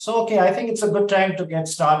Okay, I think it's a good time to get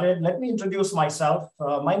started. Let me introduce myself.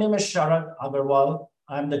 My name is Sharad Agarwal.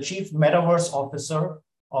 I'm the Chief Metaverse Officer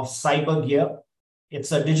of CyberGear.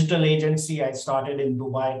 It's a digital agency I started in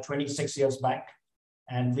Dubai 26 years back,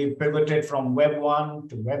 and we pivoted from Web 1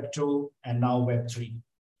 to Web 2 and now Web 3.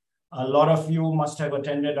 A lot of you must have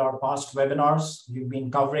attended our past webinars. We've been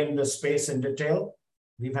covering the space in detail.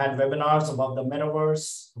 We've had webinars about the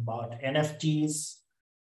metaverse, about NFTs,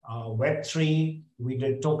 Web3, we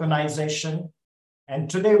did tokenization. And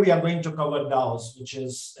today we are going to cover DAOs, which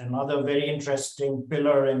is another very interesting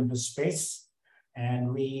pillar in the space.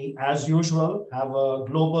 And we, as usual, have a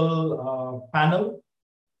global panel.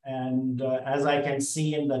 And as I can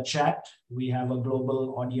see in the chat, we have a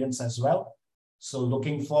global audience as well. So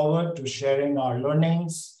looking forward to sharing our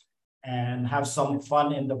learnings and have some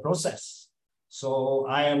fun in the process. So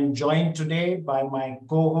I am joined today by my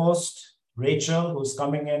co-host, Rachel, who's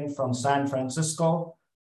coming in from San Francisco.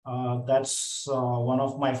 That's one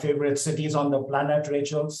of my favorite cities on the planet,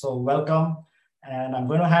 Rachel. So welcome. And I'm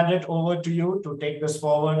going to hand it over to you to take this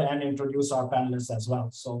forward and introduce our panelists as well.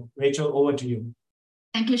 So Rachel, over to you.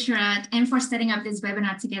 Thank you, Sharad, and for setting up this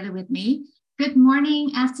webinar together with me. Good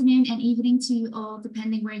morning, afternoon, and evening to you all,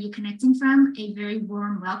 depending where you're connecting from. A very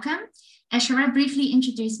warm welcome. As Sharad briefly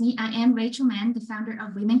introduced me, I am Rachel Mann, the founder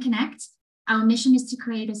of Women Connect. Our mission is to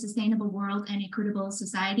create a sustainable world and equitable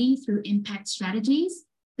society through impact strategies.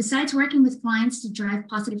 Besides working with clients to drive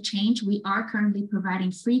positive change, we are currently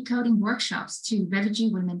providing free coding workshops to refugee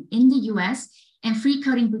women in the US, and free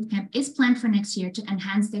coding bootcamp is planned for next year to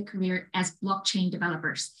enhance their career as blockchain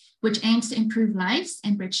developers, which aims to improve lives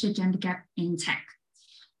and bridge the gender gap in tech.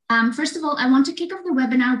 First of all, I want to kick off the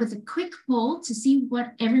webinar with a quick poll to see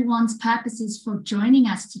what everyone's purpose is for joining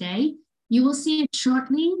us today. You will see it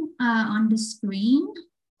shortly on the screen.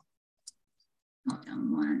 Hold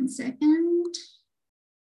on one second.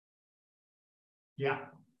 Yeah.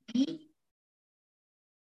 Okay.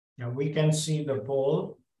 Yeah, we can see the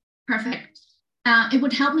poll. Perfect. It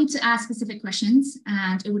would help me to ask specific questions,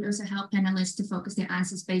 and it would also help panelists to focus their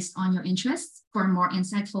answers based on your interests for a more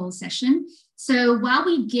insightful session. So while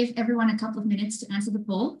we give everyone a couple of minutes to answer the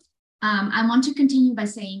poll, I want to continue by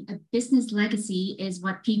saying a business legacy is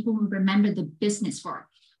what people will remember the business for,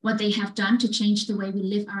 what they have done to change the way we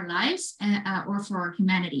live our lives or for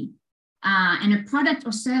humanity. And a product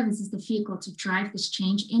or service is the vehicle to drive this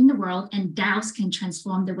change in the world, and DAOs can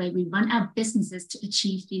transform the way we run our businesses to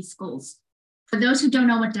achieve these goals. For those who don't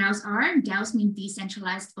know what DAOs mean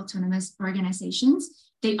decentralized autonomous organizations.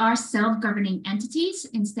 They are self-governing entities.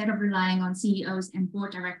 Instead of relying on CEOs and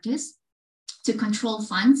board directors to control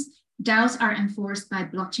funds, DAOs are enforced by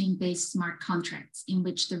blockchain-based smart contracts in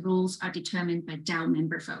which the rules are determined by DAO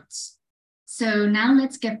member votes. So now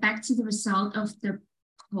let's get back to the result of the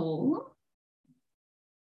poll.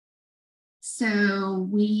 So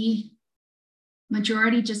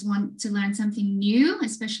majority just want to learn something new,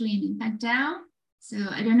 especially in Impact DAO. So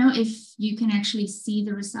I don't know if you can actually see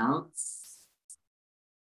the results.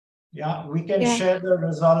 Yeah, we can share the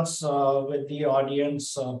results with the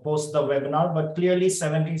audience post the webinar, but clearly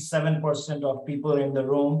 77% of people in the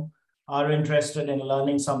room are interested in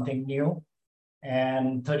learning something new,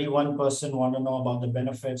 and 31% want to know about the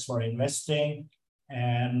benefits for investing,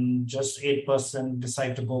 and just 8%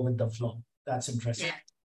 decide to go with the flow. That's interesting.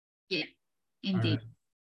 Yeah, indeed. Right.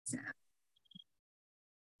 So,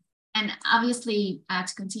 and obviously,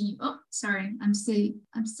 to continue. Oh, sorry, I'm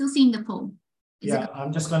still seeing the poll.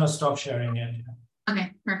 I'm just going to stop sharing it.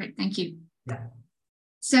 Okay, perfect. Thank you. Yeah.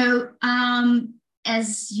 So,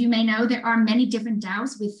 as you may know, there are many different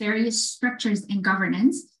DAOs with various structures and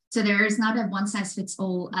governance. So there is not a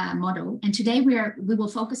one-size-fits-all model. And today we will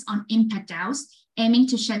focus on impact DAOs, aiming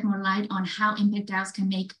to shed more light on how impact DAOs can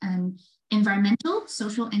make an environmental,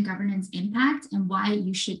 social, and governance impact, and why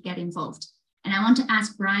you should get involved. And I want to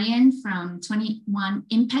ask Brian from 21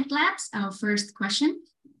 Impact Labs our first question.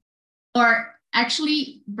 Or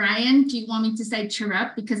actually, Brian, do you want me to say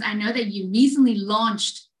Chirrup? Because I know that you recently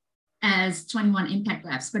launched as 21 Impact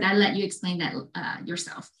Labs, but I'll let you explain that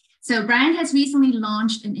yourself. So Brian has recently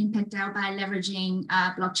launched an Impact DAO by leveraging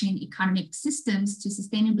blockchain economic systems to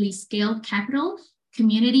sustainably scale capital,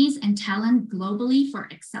 communities, and talent globally for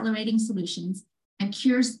accelerating solutions and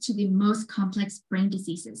cures to the most complex brain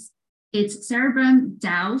diseases. Its Cerebrum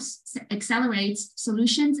DAOs accelerates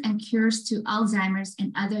solutions and cures to Alzheimer's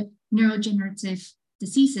and other neurodegenerative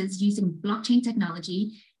diseases using blockchain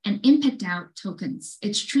technology and Impact DAO tokens.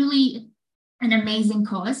 It's truly an amazing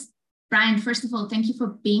cause. Brian, first of all, thank you for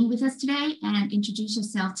being with us today, and introduce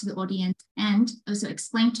yourself to the audience and also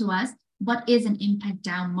explain to us what is an Impact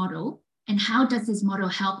DAO model And how does this model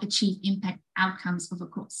help achieve impact outcomes of a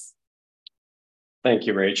course? Thank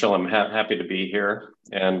you, Rachel. I'm happy to be here.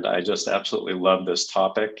 And I just absolutely love this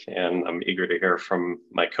topic. And I'm eager to hear from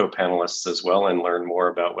my co-panelists as well and learn more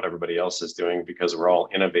about what everybody else is doing, because we're all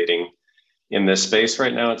innovating in this space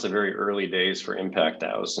right now. It's a very early days for impact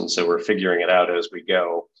DAOs. And so we're figuring it out as we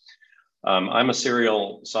go. I'm a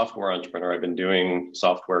serial software entrepreneur. I've been doing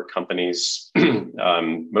software companies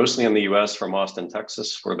mostly in the US, from Austin,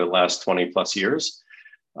 Texas, for the last 20 plus years,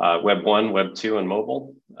 Web 1, Web 2, and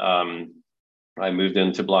mobile. I moved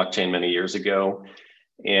into blockchain many years ago,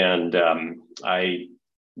 and I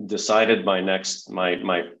decided my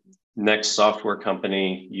next software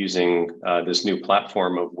company using this new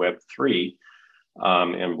platform of Web 3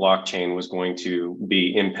 and blockchain was going to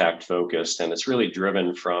be impact focused. And it's really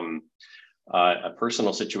driven from a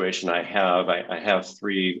personal situation I have. I have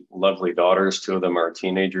three lovely daughters. Two of them are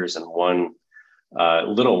teenagers, and one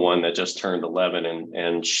little one that just turned 11,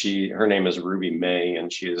 and her name is Ruby May,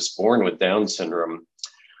 and she is born with Down syndrome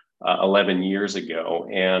 11 years ago.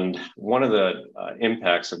 And one of the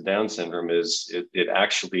impacts of Down syndrome is it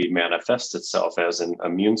actually manifests itself as an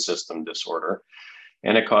immune system disorder,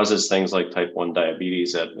 and it causes things like type 1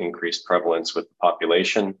 diabetes at increased prevalence with the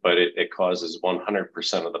population, but it causes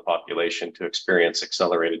 100% of the population to experience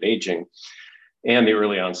accelerated aging and the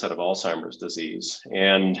early onset of Alzheimer's disease.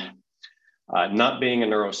 And not being a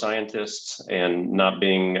neuroscientist and not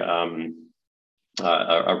being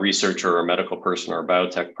a researcher or a medical person or a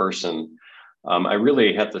biotech person, I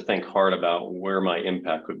really had to think hard about where my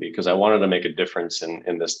impact would be, because I wanted to make a difference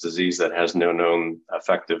in this disease that has no known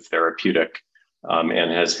effective therapeutic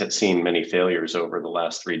and has seen many failures over the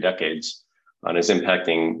last 3 decades and is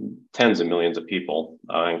impacting tens of millions of people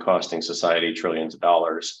and costing society trillions of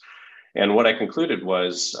dollars. And what I concluded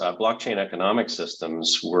was blockchain economic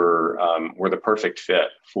systems were the perfect fit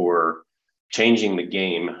for changing the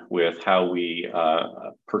game with how we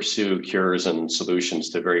pursue cures and solutions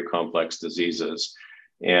to very complex diseases.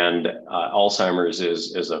 And Alzheimer's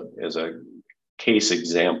is a case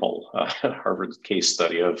example, Harvard's case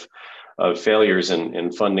study of failures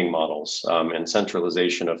in funding models and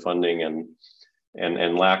centralization of funding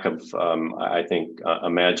and lack of, I think,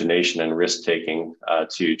 imagination and risk-taking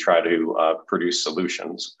to try to produce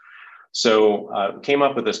solutions. So came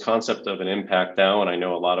up with this concept of an impact DAO, and I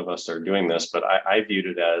know a lot of us are doing this, but I viewed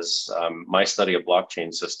it as my study of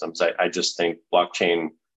blockchain systems. I just think blockchain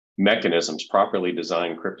mechanisms, properly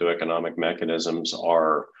designed crypto-economic mechanisms,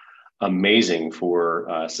 are amazing for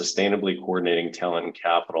sustainably coordinating talent and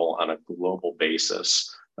capital on a global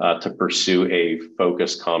basis to pursue a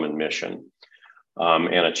focused common mission.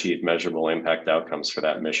 And achieve measurable impact outcomes for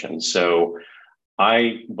that mission. So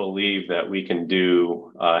I believe that we can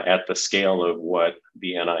do at the scale of what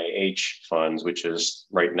the NIH funds, which is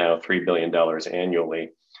right now $3 billion annually.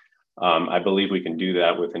 I believe we can do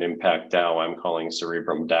that with an impact DAO I'm calling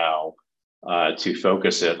Cerebrum DAO to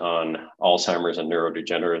focus it on Alzheimer's and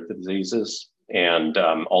neurodegenerative diseases, and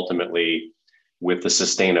ultimately, with the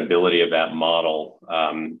sustainability of that model,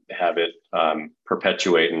 have it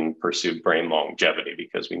perpetuate and pursue brain longevity,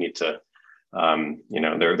 because we need to,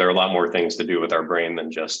 there are a lot more things to do with our brain than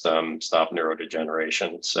just stop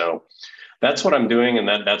neurodegeneration. So that's what I'm doing, and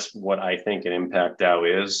that's what I think an impact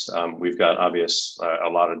DAO is. We've got a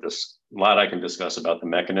lot I can discuss about the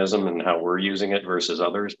mechanism and how we're using it versus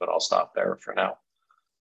others, but I'll stop there for now.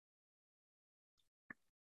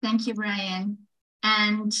 Thank you, Brian.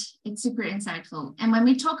 And it's super insightful. And when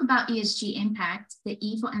we talk about ESG impact, the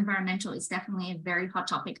E for environmental is definitely a very hot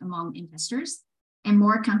topic among investors. And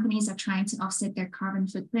more companies are trying to offset their carbon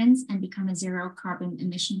footprints and become a zero carbon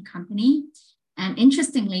emission company. And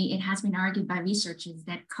interestingly, it has been argued by researchers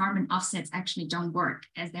that carbon offsets actually don't work,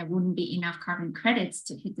 as there wouldn't be enough carbon credits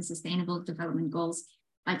to hit the Sustainable Development Goals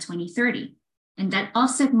by 2030. And that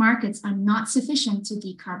offset markets are not sufficient to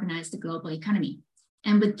decarbonize the global economy.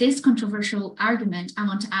 And with this controversial argument, I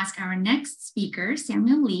want to ask our next speaker,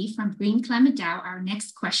 Samuel Lee from Green Climate DAO, our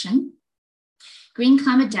next question. Green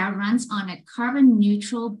Climate DAO runs on a carbon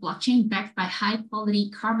neutral blockchain backed by high quality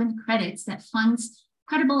carbon credits that funds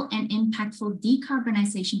credible and impactful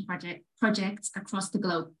decarbonization projects across the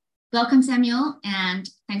globe. Welcome, Samuel, and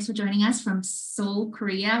thanks for joining us from Seoul,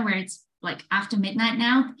 Korea, where it's like after midnight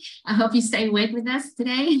now. I hope you stay awake with us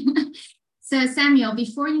today. So Samuel,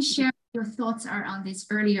 before you share your thoughts are on this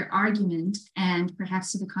earlier argument, and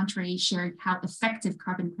perhaps to the contrary, share how effective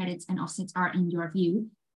carbon credits and offsets are in your view.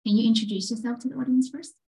 Can you introduce yourself to the audience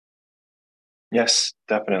first? Yes,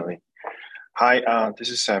 definitely. Hi, this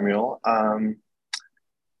is Samuel.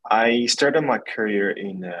 I started my career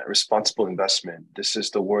in responsible investment. This is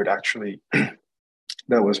the word actually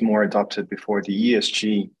that was more adopted before the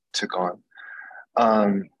ESG took on.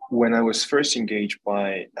 When I was first engaged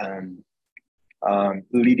by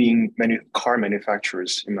leading car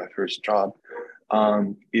manufacturers in my first job,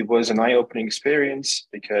 it was an eye-opening experience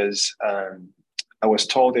because I was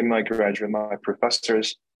told in my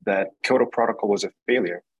professors that Kyoto Protocol was a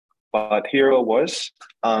failure. But here I was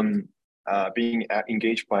being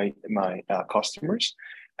engaged by my customers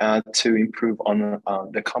to improve on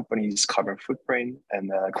the company's carbon footprint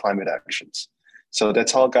and climate actions. So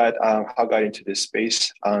that's how I got into this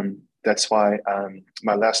space. That's why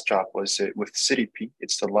my last job was with CDP.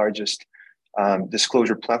 It's the largest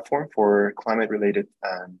disclosure platform for climate-related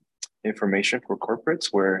information for corporates,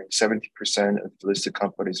 where 70% of listed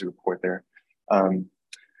companies report their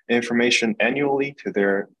information annually to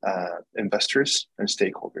their investors and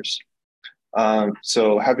stakeholders.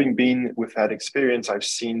 So having been with that experience, I've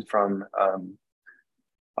seen from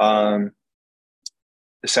the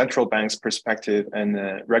central bank's perspective and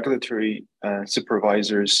the regulatory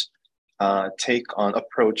supervisors take on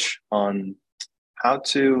approach on how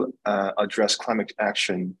to address climate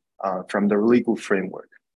action from the legal framework.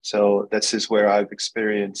 So this is where I've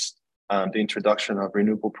experienced the introduction of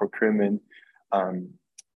renewable procurement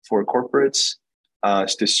for corporates,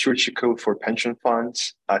 the stewardship code for pension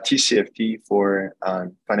funds, TCFD for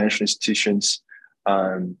financial institutions,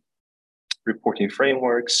 reporting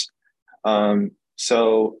frameworks. And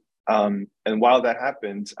while that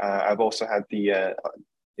happened, I've also had I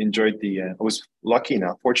was lucky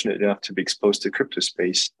enough, fortunate enough to be exposed to crypto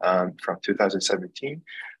space from 2017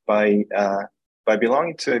 by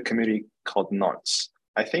belonging to a community called NONS.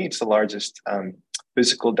 I think it's the largest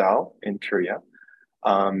physical DAO in Korea.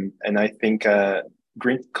 And I think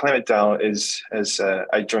Green Climate DAO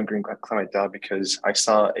I joined Green Climate DAO because I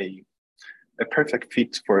saw a perfect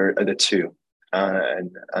fit for the two.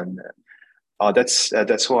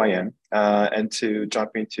 That's who I am. And to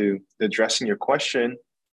jump into addressing your question,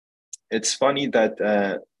 it's funny that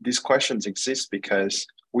these questions exist because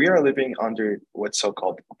we are living under what's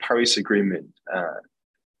so-called Paris Agreement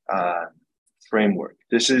framework.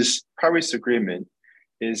 Paris Agreement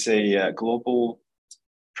is a global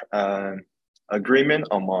agreement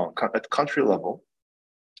at country level,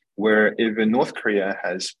 where even North Korea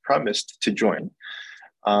has promised to join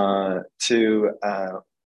to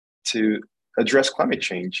address climate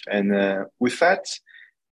change. And with that,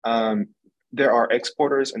 there are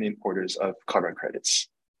exporters and importers of carbon credits.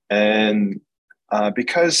 And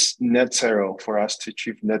because net zero, for us to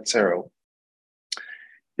achieve net zero,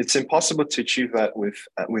 it's impossible to achieve that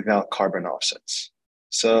without carbon offsets.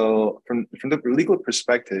 So from the legal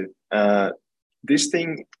perspective, these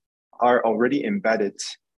things are already embedded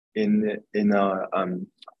at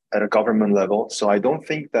a government level. So I don't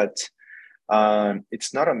think that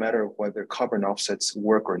it's not a matter of whether carbon offsets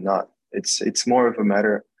work or not. It's more of a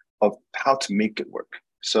matter of how to make it work.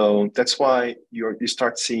 So that's why you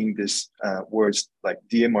start seeing these words like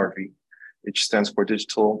DMRV, which stands for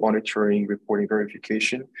Digital Monitoring, Reporting,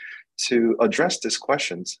 Verification, to address these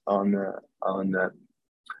questions on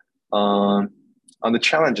the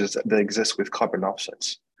challenges that exist with carbon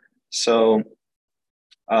offsets. So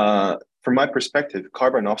from my perspective,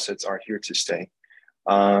 carbon offsets are here to stay.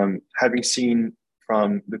 Having seen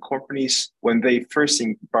from the companies, when they first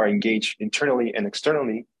are engaged internally and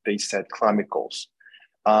externally, they set climate goals.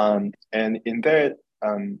 And in their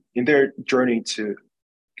journey to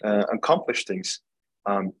accomplish things,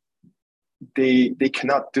 they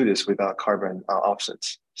cannot do this without carbon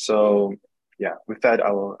offsets. So yeah, with that,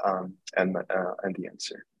 I will end the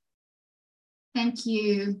answer. Thank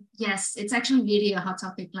you. Yes, it's actually really a hot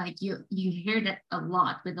topic. Like you hear that a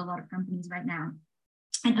lot with a lot of companies right now.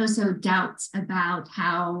 And also doubts about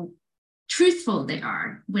how truthful they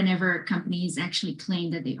are whenever companies actually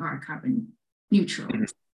claim that they are carbon neutral. Mm-hmm.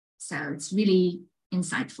 So it's really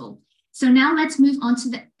insightful. So now let's move on to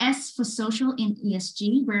the S for social in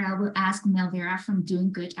ESG, where I will ask Melvira from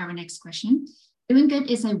Doing Good our next question. Doing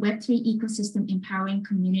Good is a Web3 ecosystem empowering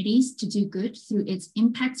communities to do good through its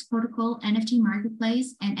Impacts Protocol, NFT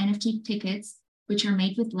Marketplace, and NFT tickets, which are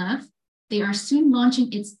made with love. They are soon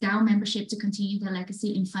launching its DAO membership to continue their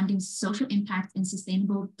legacy in funding social impact and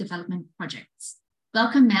sustainable development projects.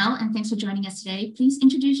 Welcome, Mel, and thanks for joining us today. Please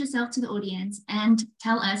introduce yourself to the audience and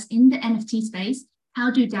tell us, in the NFT space, how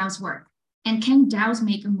do DAOs work? And can DAOs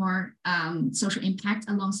make a more social impact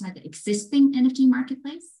alongside the existing NFT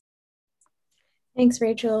marketplace? Thanks,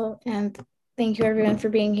 Rachel, and thank you everyone for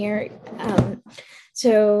being here.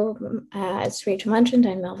 As Rachel mentioned,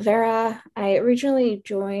 I'm Melvira. I originally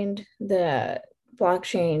joined the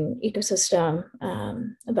blockchain ecosystem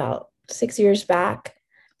about 6 years back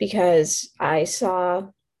because I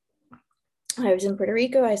was in Puerto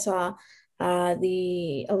Rico. I saw a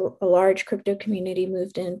large crypto community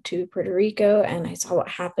moved into Puerto Rico, and I saw what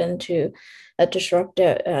happened to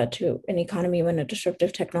to an economy when a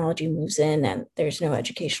disruptive technology moves in and there's no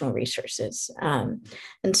educational resources.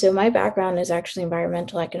 And so my background is actually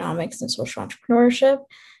environmental economics and social entrepreneurship,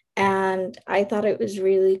 and I thought it was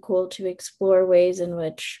really cool to explore ways in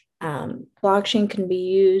which blockchain can be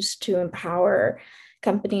used to empower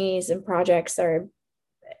companies and projects that are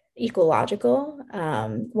ecological,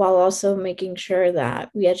 while also making sure that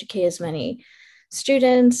we educate as many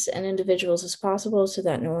students and individuals as possible so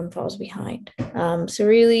that no one falls behind. So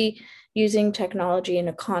really using technology in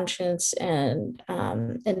a conscious and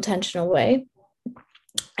intentional way.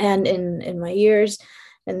 And in my years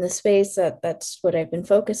in the space, that's what I've been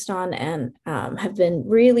focused on, and have been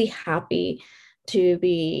really happy to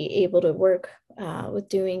be able to work with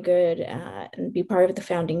Doing Good and be part of the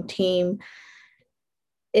founding team.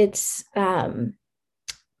 It's often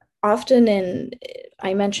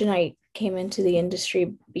I mentioned I came into the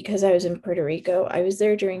industry because I was in Puerto Rico. I was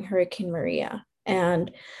there during Hurricane Maria. And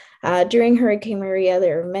during Hurricane Maria,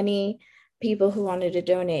 there were many people who wanted to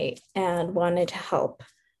donate and wanted to help.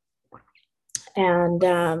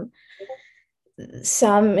 And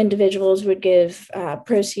some individuals would give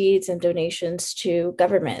proceeds and donations to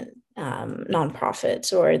government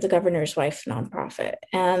nonprofits or the governor's wife nonprofit,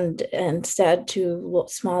 and instead to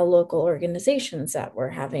small local organizations that were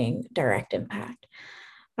having direct impact.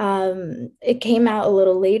 It came out a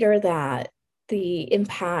little later that the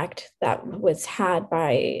impact that was had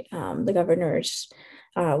by the governor's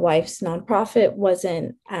wife's nonprofit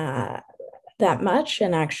wasn't that much,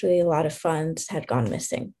 and actually a lot of funds had gone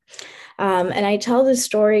missing. And I tell this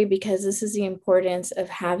story because this is the importance of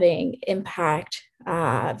having impact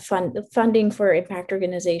funding for impact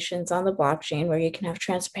organizations on the blockchain, where you can have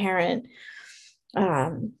transparent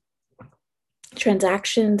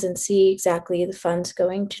transactions and see exactly the funds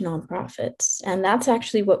going to nonprofits. And that's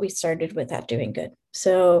actually what we started with at Doing Good.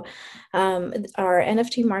 So our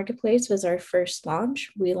NFT marketplace was our first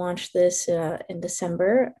launch. We launched this in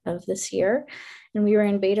December of this year, and we were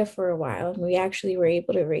in beta for a while. And we actually were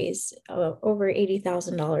able to raise over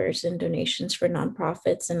 $80,000 in donations for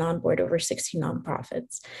nonprofits and onboard over 60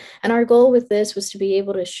 nonprofits. And our goal with this was to be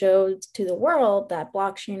able to show to the world that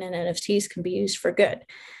blockchain and NFTs can be used for good.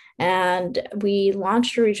 And we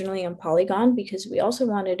launched originally on Polygon because we also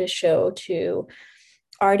wanted to show to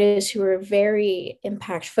artists who are very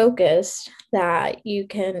impact focused that you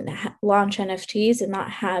can launch NFTs and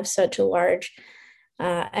not have such a large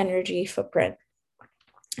energy footprint.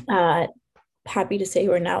 Happy to say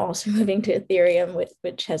we're now also moving to Ethereum,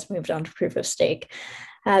 which has moved on to proof of stake.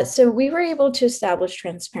 So we were able to establish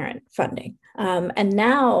transparent funding. And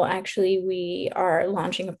now actually we are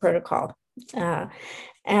launching a protocol.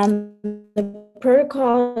 And the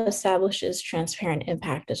protocol establishes transparent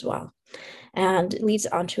impact as well, and leads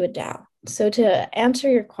onto a DAO. So to answer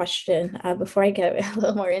your question, before I get a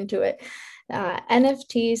little more into it,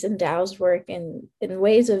 NFTs and DAOs work in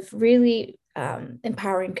ways of really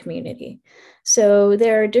empowering community. So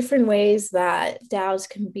there are different ways that DAOs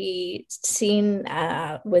can be seen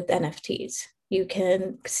with NFTs. You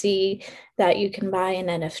can see that you can buy an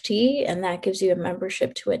NFT, and that gives you a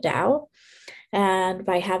membership to a DAO. And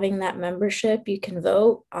by having that membership, you can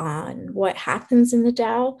vote on what happens in the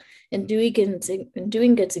DAO. In Doing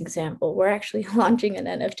Good's example, we're actually launching an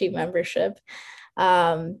NFT membership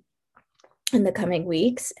in the coming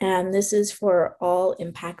weeks. And this is for all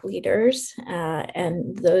impact leaders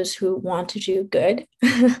and those who want to do good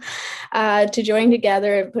to join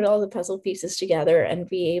together and put all the puzzle pieces together and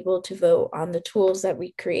be able to vote on the tools that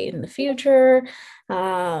we create in the future,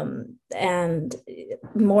 and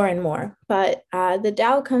more. But the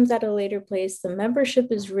DAO comes at a later place. The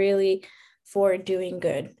membership is really for Doing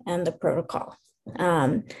Good and the protocol.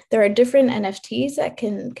 There are different NFTs that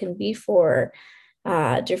can be for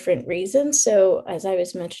different reasons. So as I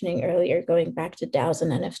was mentioning earlier, going back to DAOs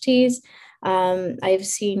and NFTs, I've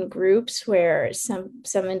seen groups where some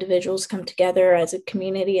individuals come together as a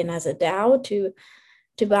community and as a DAO to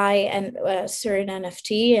buy a certain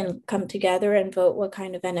NFT and come together and vote what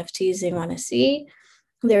kind of NFTs they want to see.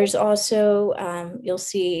 There's also, you'll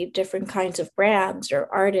see different kinds of brands or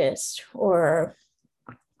artists or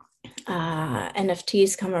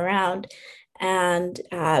NFTs come around and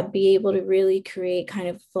be able to really create kind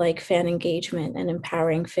of like fan engagement and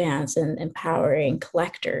empowering fans and empowering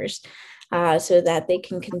collectors so that they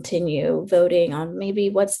can continue voting on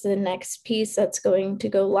maybe what's the next piece that's going to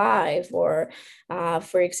go live, or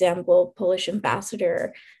for example, Polish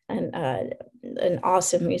ambassador and an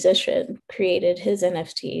awesome musician created his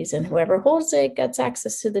NFTs, and whoever holds it gets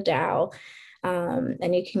access to the DAO.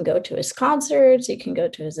 And you can go to his concerts, you can go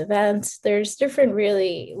to his events. There's different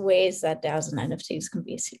really ways that DAOs and NFTs can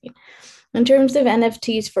be seen. In terms of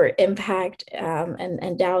NFTs for impact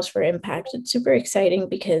and DAOs for impact, it's super exciting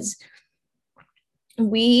because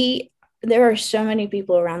there are so many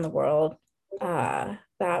people around the world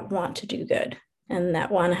that want to do good and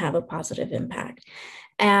that want to have a positive impact.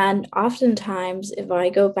 And oftentimes, if I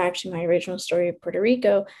go back to my original story of Puerto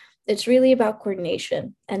Rico, it's really about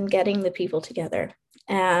coordination and getting the people together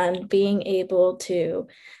and being able to,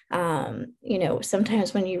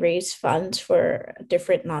 sometimes when you raise funds for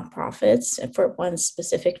different nonprofits for one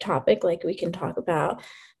specific topic, like we can talk about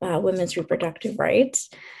women's reproductive rights,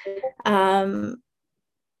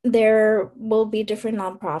 there will be different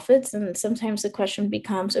nonprofits, and sometimes the question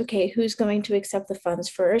becomes, okay, who's going to accept the funds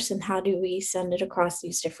first, and how do we send it across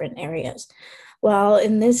these different areas? Well,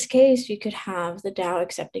 in this case, you could have the DAO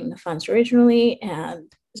accepting the funds originally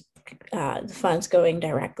and the funds going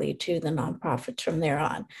directly to the nonprofits from there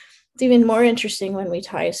on. It's even more interesting when we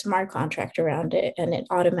tie a smart contract around it and it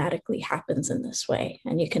automatically happens in this way,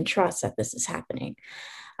 and you can trust that this is happening.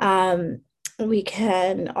 We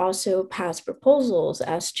can also pass proposals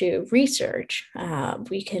as to research.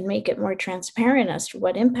 We can make it more transparent as to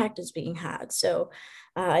what impact is being had. So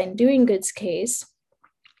in Doing Good's case,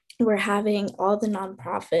 we're having all the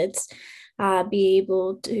nonprofits be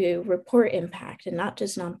able to report impact, and not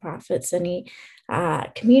just nonprofits, any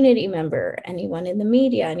community member, anyone in the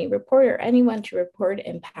media, any reporter, anyone to report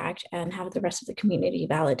impact and have the rest of the community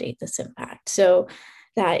validate this impact. So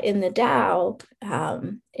that in the DAO,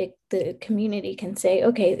 the community can say,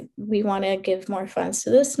 okay, we want to give more funds to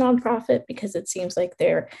this nonprofit because it seems like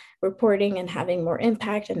they're reporting and having more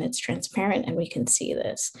impact and it's transparent and we can see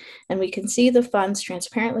this. And we can see the funds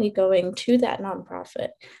transparently going to that nonprofit.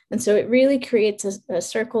 And so it really creates a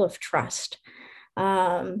circle of trust,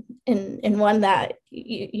 in one that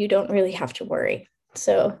you don't really have to worry.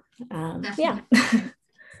 So yeah.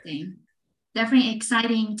 Definitely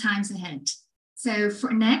exciting times ahead. So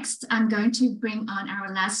for next, I'm going to bring on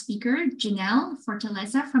our last speaker, Janelle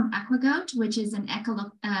Fortaleza from AquaGoat, which is an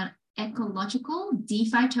ecological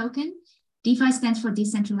DeFi token. DeFi stands for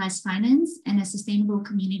decentralized finance and a sustainable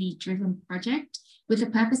community-driven project with a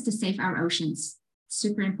purpose to save our oceans.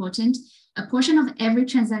 Super important. A portion of every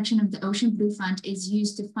transaction of the Ocean Blue Fund is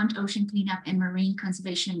used to fund ocean cleanup and marine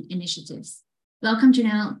conservation initiatives. Welcome,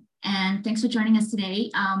 Janelle. And thanks for joining us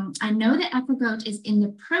today. I know that AquaGoat is in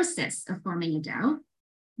the process of forming a DAO.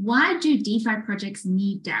 Why do DeFi projects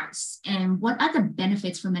need DAOs? And what are the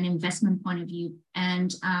benefits from an investment point of view?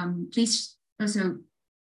 And please also,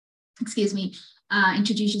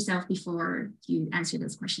 introduce yourself before you answer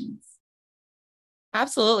those questions.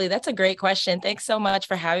 Absolutely. That's a great question. Thanks so much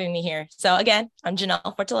for having me here. So again, I'm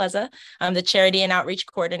Janelle Fortaleza. I'm the Charity and Outreach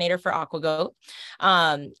Coordinator for AquaGoat.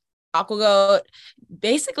 AquaGoat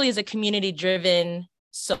basically is a community-driven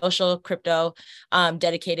social crypto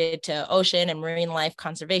dedicated to ocean and marine life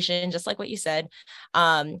conservation, just like what you said.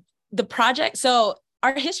 The project, so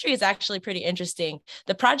our history is actually pretty interesting.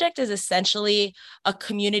 The project is essentially a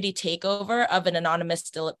community takeover of an anonymous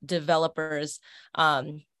developer's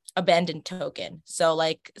abandoned token. So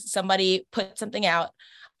like somebody put something out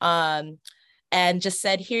and just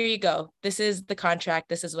said, here you go. This is the contract.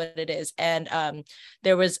 This is what it is. And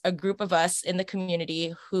there was a group of us in the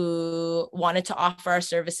community who wanted to offer our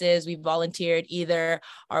services. We volunteered either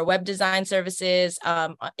our web design services,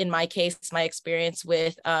 in my case, my experience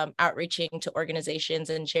with outreaching to organizations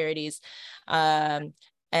and charities, and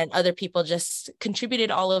other people just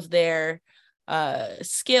contributed all of their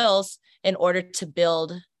skills in order to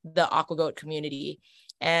build the AquaGoat community.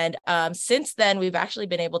 And since then, we've actually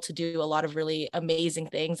been able to do a lot of really amazing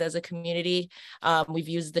things as a community. We've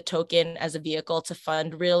used the token as a vehicle to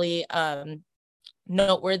fund really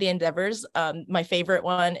noteworthy endeavors. My favorite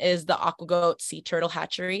one is the AquaGoat Sea Turtle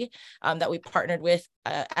Hatchery that we partnered with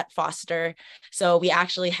at Foster. So we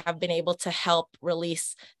actually have been able to help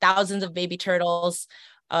release thousands of baby turtles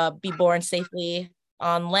be born safely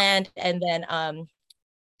on land, and then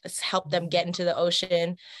help them get into the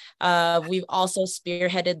ocean. We've also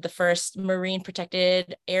spearheaded the first marine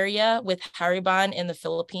protected area with Hariban in the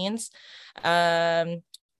Philippines. And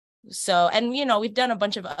we've done a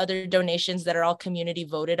bunch of other donations that are all community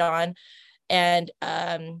voted on. And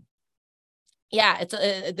we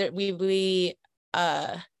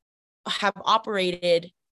have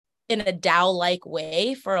operated in a DAO-like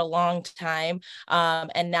way for a long time.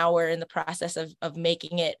 And now we're in the process of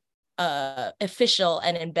making it official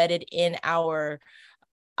and embedded in our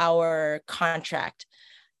contract.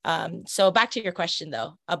 So back to your question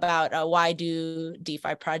though, about why do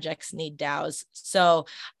DeFi projects need DAOs? So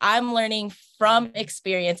I'm learning from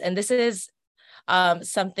experience, and this is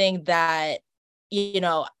something that, you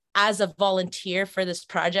know, as a volunteer for this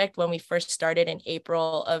project, when we first started in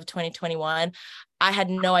April of 2021, I had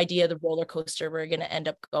no idea the roller coaster we're going to end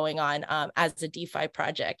up going on as a DeFi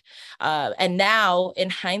project. And now in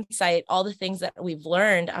hindsight, all the things that we've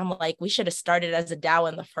learned, I'm like, we should have started as a DAO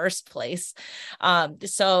in the first place.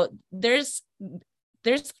 So there's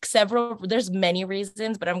many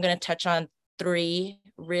reasons, but I'm going to touch on 3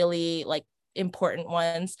 really like important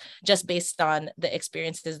ones just based on the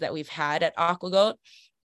experiences that we've had at AquaGoat.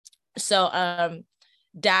 So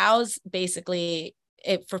DAOs basically,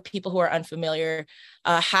 for people who are unfamiliar,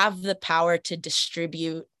 have the power to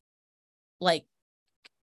distribute like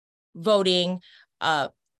voting,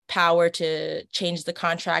 power to change the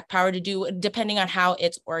contract, power to do, depending on how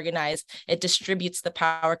it's organized, it distributes the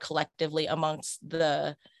power collectively amongst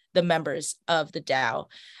the members of the DAO.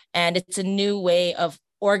 And it's a new way of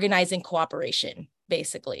organizing cooperation,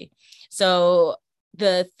 basically. So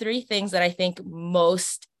the 3 things that I think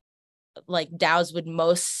most like DAOs would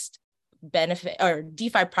most benefit, or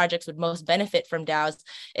DeFi projects would most benefit from DAOs,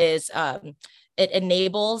 is it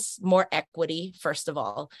enables more equity, first of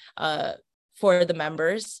all, for the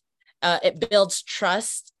members. It builds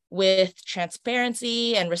trust with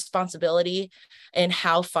transparency and responsibility in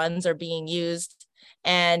how funds are being used.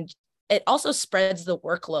 And it also spreads the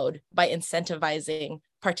workload by incentivizing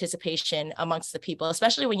participation amongst the people,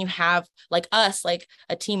 especially when you have like us, like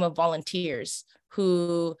a team of volunteers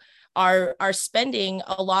who are spending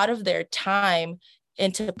a lot of their time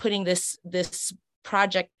into putting this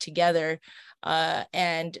project together,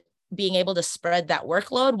 and being able to spread that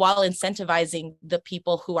workload while incentivizing the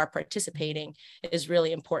people who are participating is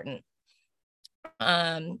really important.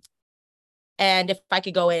 And if I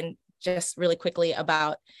could go in just really quickly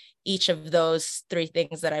about each of those 3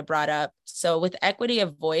 things that I brought up. So with equity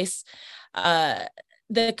of voice,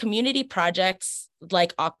 the community projects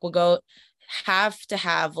like AquaGoat have to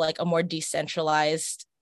have like a more decentralized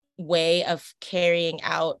way of carrying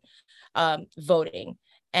out voting.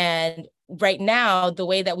 And right now, the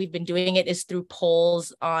way that we've been doing it is through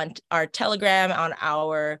polls on our Telegram, on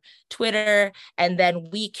our Twitter, and then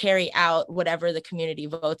we carry out whatever the community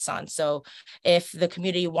votes on. So if the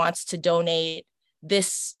community wants to donate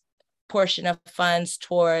this portion of funds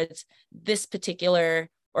towards this particular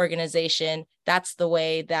organization, that's the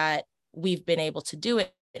way that we've been able to do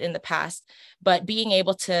it in the past. But being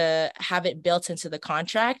able to have it built into the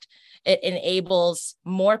contract, it enables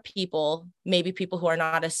more people, maybe people who are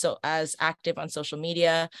not as active on social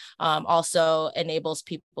media, also enables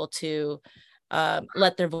people to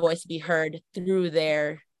let their voice be heard through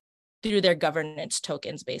their governance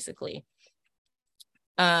tokens, basically.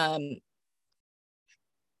 And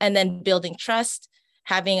then building trust,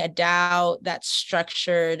 having a DAO that's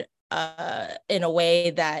structured in a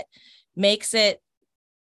way that makes it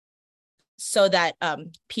so that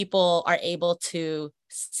people are able to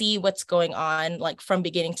see what's going on, like from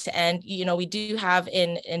beginning to end. You know, we do have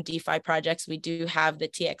in DeFi projects, we do have the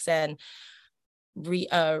TXN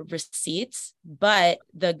receipts, but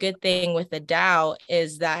the good thing with the DAO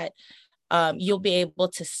is that you'll be able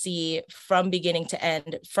to see from beginning to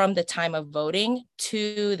end, from the time of voting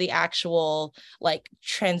to the actual like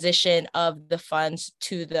transition of the funds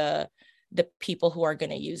to the people who are going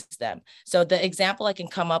to use them. So the example I can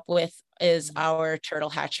come up with is our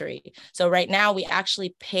turtle hatchery. So right now we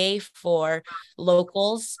actually pay for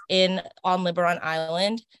locals on Liboron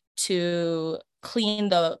Island to clean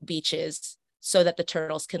the beaches so that the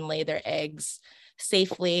turtles can lay their eggs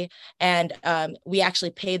safely. And we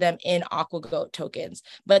actually pay them in AquaGoat tokens.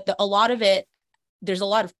 But a lot of it, there's a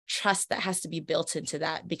lot of trust that has to be built into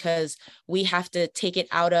that, because we have to take it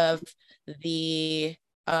out of the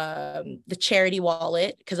charity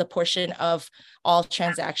wallet, because a portion of all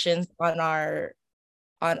transactions on our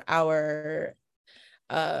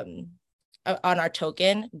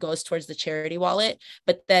token goes towards the charity wallet.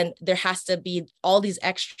 But then there has to be all these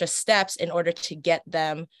extra steps in order to get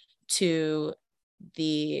them to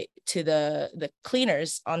the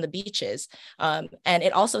cleaners on the beaches, and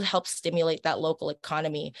it also helps stimulate that local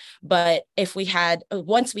economy. But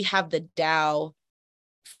once we have the DAO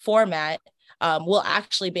format, we'll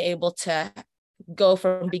actually be able to go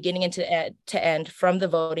from beginning to end, from the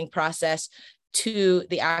voting process to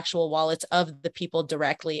the actual wallets of the people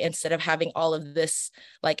directly, instead of having all of this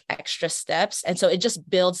like extra steps. And so it just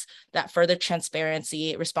builds that further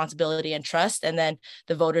transparency, responsibility, and trust. And then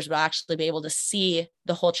the voters will actually be able to see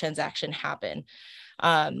the whole transaction happen.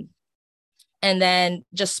 and then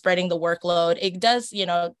just spreading the workload. It does,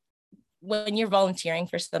 when you're volunteering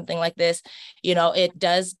for something like this, it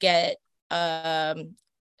does get kind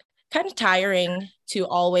of tiring to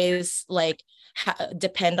always like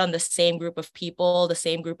depend on the same group of people, the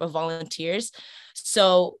same group of volunteers.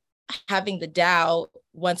 So having the DAO,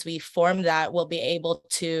 once we form that, we'll be able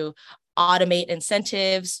to automate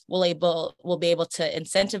incentives. We'll be able to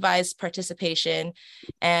incentivize participation,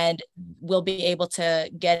 and we'll be able to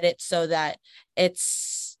get it so that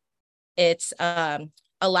it's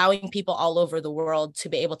allowing people all over the world to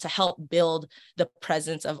be able to help build the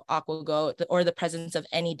presence of AquaGo or the presence of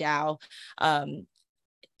any DAO,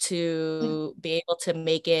 to be able to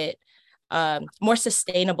make it more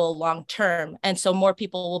sustainable long term. And so more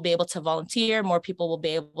people will be able to volunteer, more people will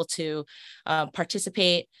be able to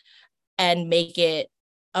participate and make it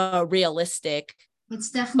realistic.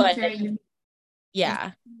 It's definitely very unique.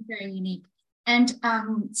 Yeah. Very unique. And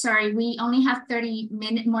sorry, we only have 30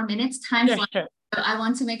 more minutes time. Sure. So I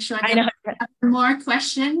want to make sure that we have more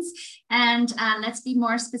questions, and let's be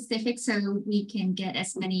more specific so we can get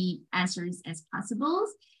as many answers as possible.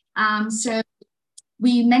 So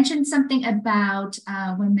we mentioned something about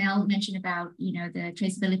when Mel mentioned about, the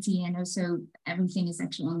traceability, and also everything is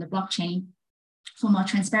actually on the blockchain for more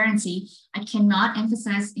transparency. I cannot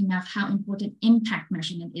emphasize enough how important impact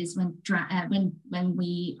measurement is when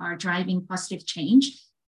we are driving positive change,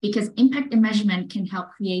 because impact and measurement can help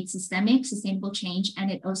create sustainable change, and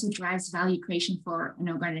it also drives value creation for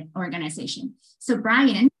an organization. So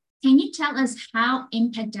Brian, can you tell us how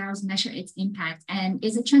impact DAOs measure its impact, and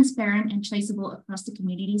is it transparent and traceable across the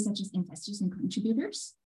community, such as investors and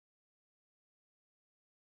contributors?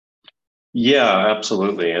 Yeah,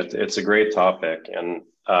 absolutely. It's a great topic. And,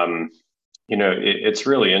 it's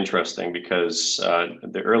really interesting because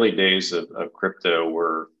the early days of crypto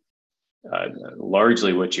were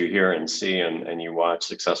largely what you hear and see, and you watch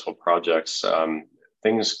successful projects.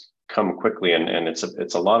 Things come quickly, and it's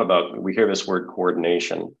a lot about, we hear this word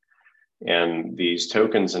coordination. And these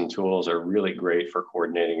tokens and tools are really great for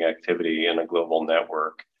coordinating activity in a global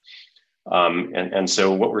network. And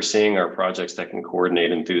so what we're seeing are projects that can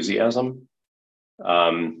coordinate enthusiasm.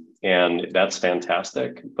 And that's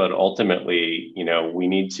fantastic. But ultimately, we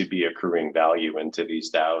need to be accruing value into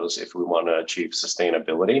these DAOs if we want to achieve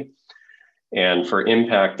sustainability. And for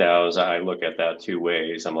impact DAOs, I look at that two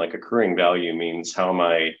ways. I'm like, accruing value means how am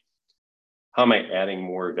I adding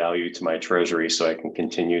more value to my treasury so I can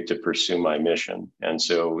continue to pursue my mission? And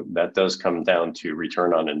so that does come down to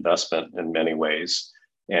return on investment in many ways.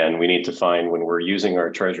 And we need to find, when we're using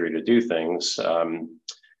our treasury to do things,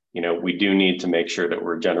 we do need to make sure that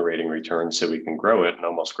we're generating returns so we can grow it and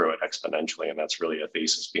almost grow it exponentially. And that's really a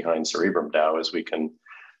thesis behind Cerebrum DAO, is we can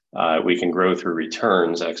grow through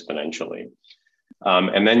returns exponentially.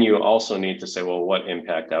 And then you also need to say, well, what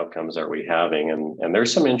impact outcomes are we having? And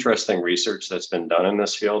there's some interesting research that's been done in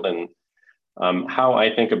this field. And how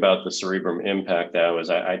I think about the Cerebrum Impact DAO is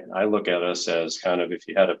I look at us as kind of, if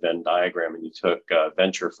you had a Venn diagram and you took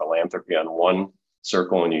venture philanthropy on one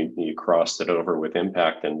circle and you crossed it over with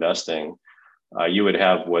impact investing, you would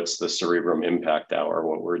have what's the Cerebrum Impact DAO, or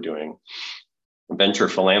what we're doing. Venture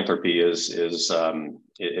philanthropy is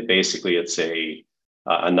basically it's a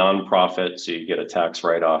nonprofit, so you get a tax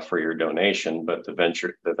write-off for your donation, but the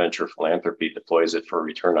venture philanthropy deploys it for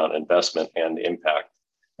return on investment and impact.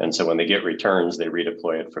 And so when they get returns, they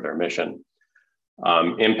redeploy it for their mission.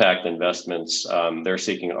 Impact investments, they're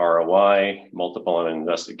seeking ROI, multiple on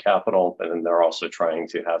invested capital, and then they're also trying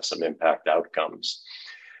to have some impact outcomes.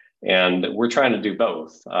 And we're trying to do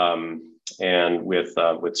both. And with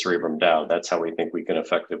Cerebrum DAO, that's how we think we can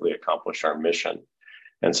effectively accomplish our mission.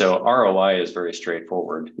 And so ROI is very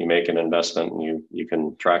straightforward. You make an investment and you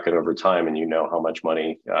can track it over time, and you know how much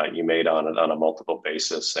money you made on it on a multiple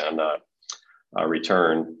basis and a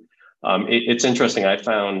return. It's interesting. I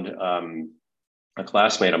found a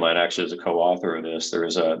classmate of mine actually is a co-author of this.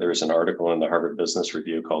 There's an article in the Harvard Business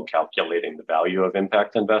Review called "Calculating the Value of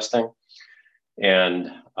Impact Investing."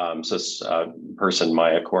 And so this person,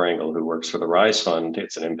 Maya Korangal, who works for the Rise Fund,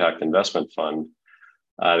 it's an impact investment fund.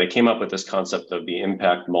 They came up with this concept of the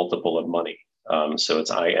impact multiple of money. So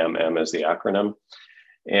it's IMM as the acronym.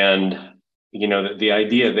 And, the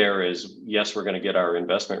idea there is, yes, we're going to get our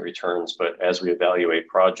investment returns, but as we evaluate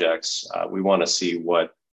projects, we want to see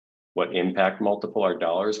what impact multiple our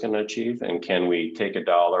dollar is going to achieve. And can we take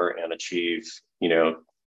 $1 and achieve,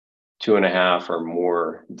 2.5 or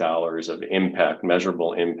more dollars of impact,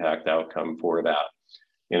 measurable impact outcome for that,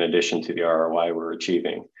 in addition to the ROI we're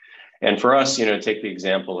achieving. And for us, take the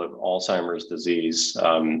example of Alzheimer's disease,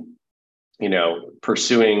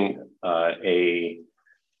 pursuing a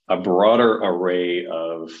a broader array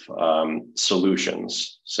of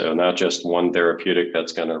solutions. So not just one therapeutic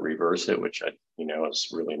that's going to reverse it, which is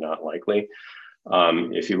really not likely.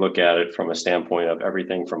 If you look at it from a standpoint of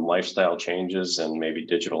everything from lifestyle changes and maybe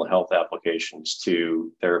digital health applications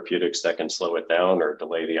to therapeutics that can slow it down or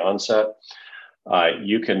delay the onset,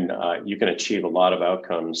 you can achieve a lot of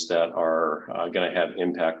outcomes that are going to have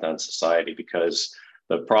impact on society, because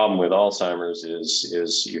the problem with Alzheimer's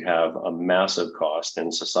is you have a massive cost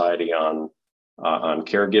in society on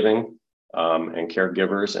caregiving and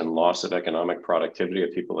caregivers, and loss of economic productivity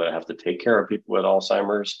of people that have to take care of people with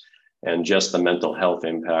Alzheimer's, and just the mental health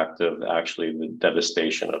impact of actually the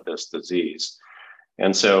devastation of this disease.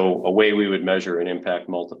 And so a way we would measure an impact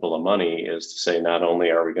multiple of money is to say, not only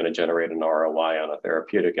are we going to generate an ROI on a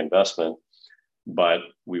therapeutic investment, but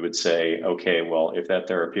we would say, okay, well, if that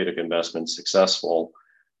therapeutic investment's successful,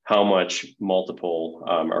 how much multiple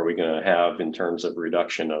are we going to have in terms of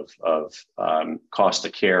reduction of cost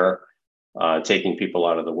of care, taking people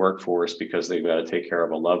out of the workforce because they've got to take care of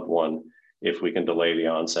a loved one, if we can delay the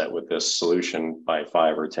onset with this solution by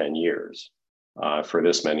 5 or 10 years for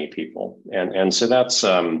this many people. And so that's,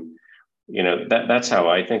 that's how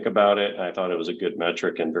I think about it. I thought it was a good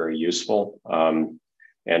metric and very useful. And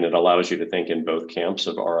it allows you to think in both camps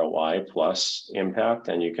of ROI plus impact,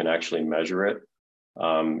 and you can actually measure it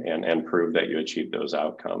and prove that you achieve those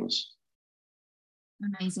outcomes.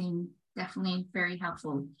 Amazing, definitely very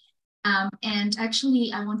helpful. And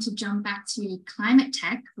actually, I want to jump back to climate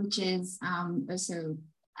tech, which is also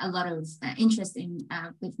a lot of interest in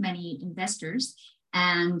with many investors.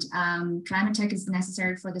 And climate tech is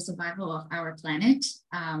necessary for the survival of our planet.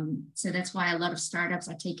 So that's why a lot of startups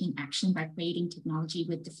are taking action by creating technology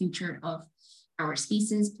with the future of our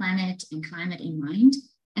species, planet, and climate in mind.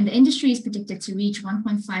 And the industry is predicted to reach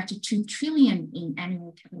 1.5 to 2 trillion in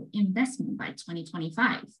annual capital investment by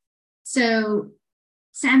 2025. So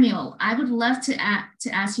Samuel, I would love to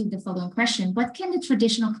ask you the following question. What can the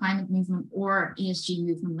traditional climate movement or ESG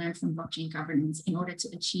movement learn from blockchain governance in order to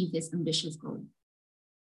achieve this ambitious goal?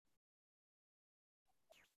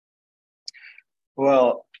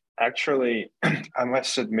 Well, actually, I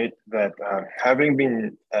must admit that having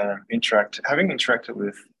interacted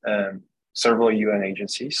with several UN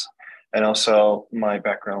agencies, and also my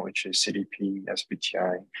background, which is CDP,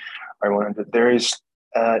 SBTI, I learned that there is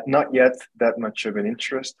not yet that much of an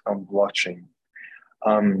interest on blockchain.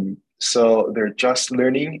 So they're just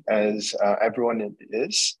learning, as everyone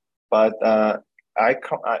is. But I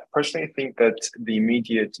personally think that the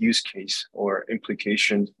immediate use case or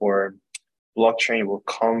implication for blockchain will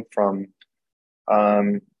come from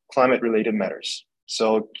climate-related matters.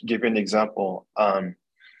 So to give you an example,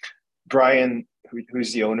 Brian,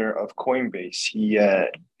 who's the owner of Coinbase, he,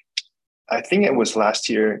 I think it was last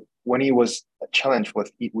year, when he was challenged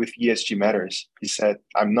with ESG matters, he said,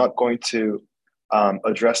 I'm not going to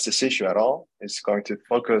address this issue at all. It's going to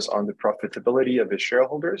focus on the profitability of his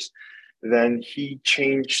shareholders. Then he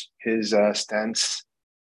changed his stance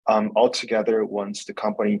altogether once the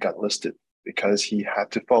company got listed, because he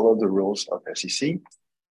had to follow the rules of SEC.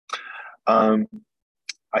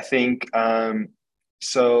 I think,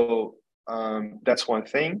 so that's one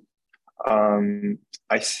thing.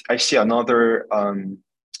 I see another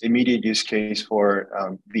immediate use case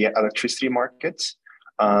for the electricity markets,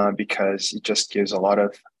 because it just gives a lot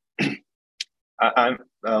of,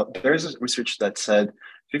 there's research that said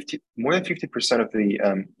more than 50% of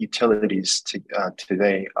the utilities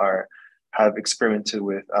today have experimented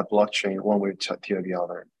with blockchain one way to the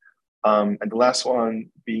other. And the last one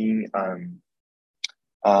being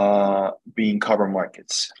carbon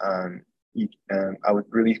markets. I would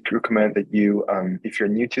really recommend that you, if you're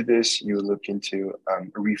new to this, you look into a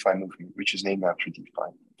ReFi movement, which is named after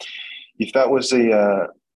DeFi. If that was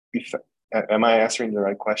am I answering the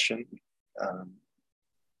right question?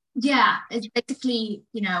 Yeah, it's basically,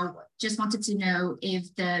 just wanted to know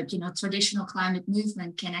if the, traditional climate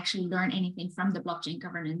movement can actually learn anything from the blockchain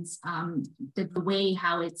governance, the way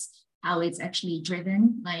how it's actually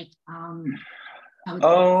driven, like.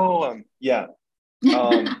 Yeah.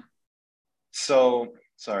 So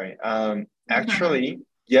sorry. Actually,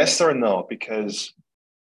 yes or no, because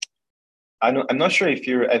I'm not sure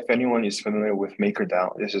if anyone is familiar with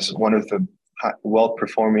MakerDAO. This is one of the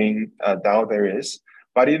well-performing DAO there is,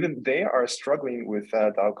 but even they are struggling with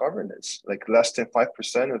DAO governance. Like less than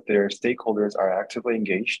 5% of their stakeholders are actively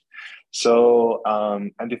engaged. So,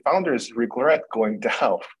 and the founders regret going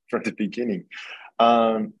DAO from the beginning.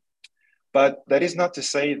 But that is not to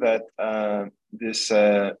say that this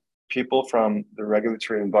people from the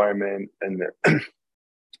regulatory environment and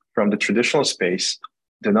from the traditional space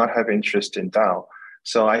do not have interest in DAO.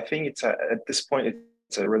 So I think at this point,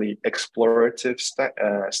 it's a really explorative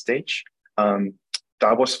stage.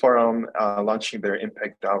 Davos Forum launching their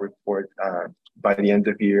Impact DAO report by the end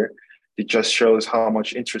of the year. It just shows how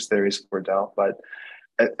much interest there is for DAO. But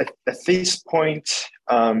at this point,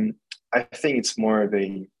 I think it's more of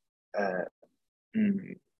a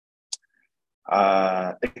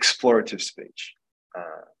explorative stage.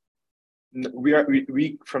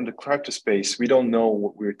 We from the crypto space, we don't know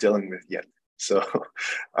what we're dealing with yet. So,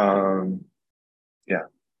 yeah.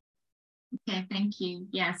 Okay, thank you.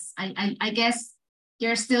 Yes, I guess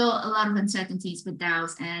there's still a lot of uncertainties with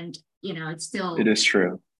DAOs, and it's still. It is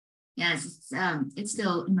true. Yes, it's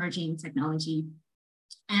still emerging technology,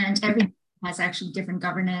 and every has actually different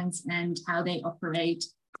governance and how they operate.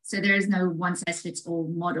 So there is no one size fits all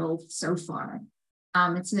model so far.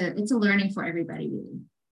 It's a learning for everybody, really.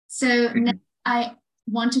 So next, I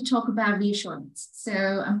want to talk about reassurance. So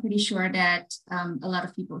I'm pretty sure that a lot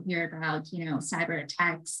of people hear about cyber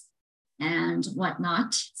attacks and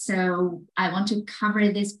whatnot. So I want to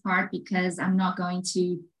cover this part because I'm not going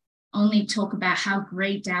to only talk about how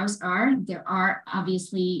great DAOs are. There are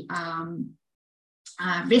obviously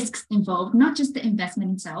risks involved, not just the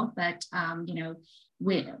investment itself, but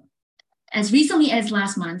as recently as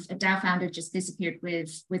last month, a DAO founder just disappeared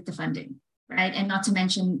with the funding, right? And not to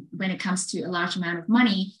mention, when it comes to a large amount of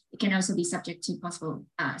money, it can also be subject to possible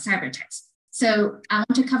cyber attacks. So I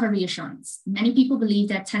want to cover reassurance. Many people believe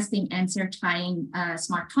that testing and certifying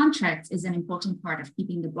smart contracts is an important part of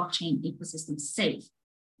keeping the blockchain ecosystem safe.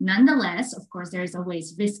 Nonetheless, of course, there is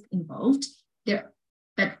always risk involved.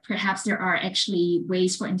 But perhaps there are actually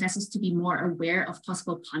ways for investors to be more aware of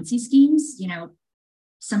possible Ponzi schemes,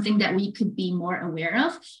 something that we could be more aware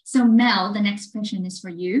of. So Mel, the next question is for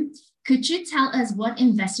you. Could you tell us what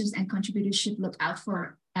investors and contributors should look out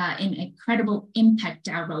for in a credible impact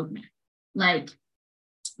DAO roadmap? Like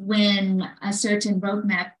when a certain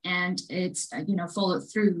roadmap and it's followed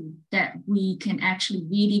through, that we can actually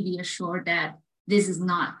really be assured that this is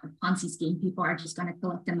not a Ponzi scheme. People are just going to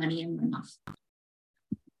collect the money and run off.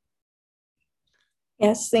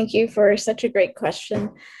 Yes, thank you for such a great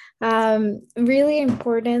question. Really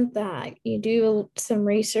important that you do some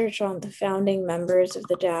research on the founding members of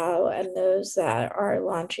the DAO and those that are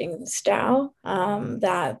launching this DAO,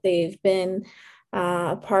 that they've been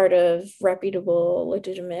part of reputable,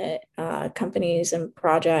 legitimate companies and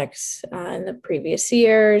projects in the previous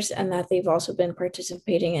years, and that they've also been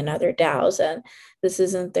participating in other DAOs, and this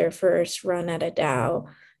isn't their first run at a DAO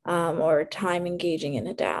or time engaging in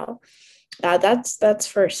a DAO. That's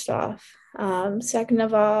first off. Second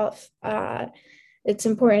of all, it's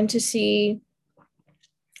important to see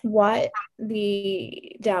what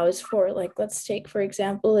the DAO is for. Like, let's take, for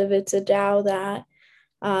example, if it's a DAO that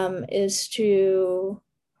is to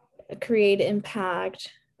create impact,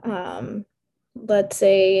 let's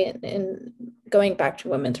say in going back to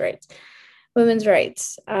women's rights,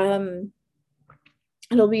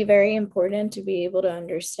 it'll be very important to be able to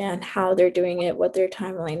understand how they're doing it, what their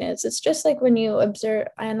timeline is. It's just like when you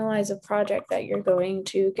analyze a project that you're going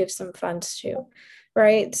to give some funds to,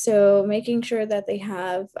 right? So making sure that they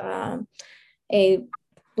have a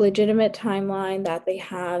legitimate timeline, that they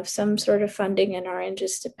have some sort of funding and aren't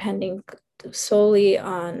just depending solely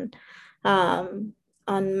on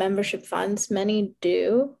membership funds. Many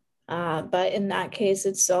do, but in that case,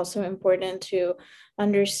 it's also important to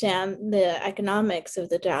understand the economics of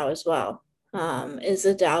the DAO as well. Is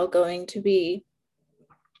the DAO going to be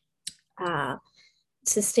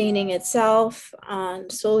sustaining itself on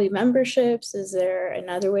solely memberships? Is there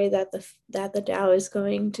another way that the DAO is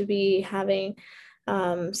going to be having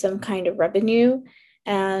some kind of revenue?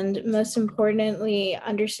 And most importantly,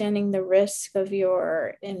 understanding the risk of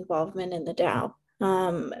your involvement in the DAO.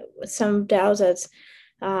 Some DAOs, as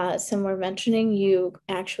some were mentioning, you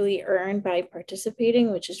actually earn by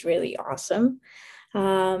participating, which is really awesome.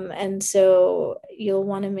 And so you'll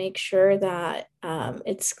want to make sure that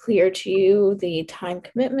it's clear to you the time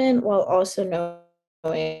commitment, while also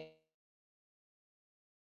knowing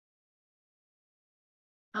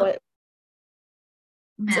what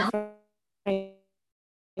Mel?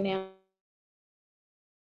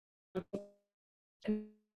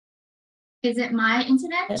 Is it my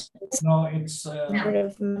internet? No, it's Mel.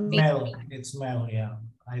 Mel. It's Mel, yeah.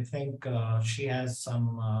 I think she has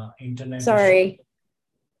some internet Sorry. issue.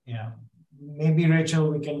 Yeah. Maybe,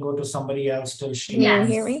 Rachel, we can go to somebody else till she... Can you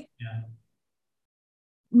hear me? Yeah.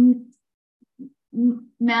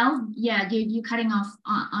 Mel, yeah, you're cutting off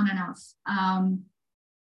on and off.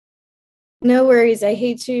 No worries. I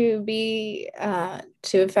hate to be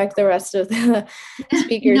to affect the rest of the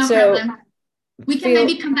speakers. No so problem. We can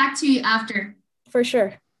maybe come back to you after. for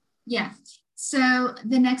sure. Yeah. So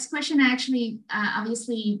the next question, actually,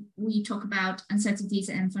 obviously, we talk about uncertainties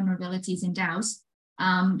and vulnerabilities in DAOs.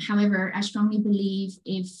 However, I strongly believe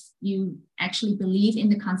if you actually believe in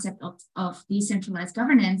the concept of decentralized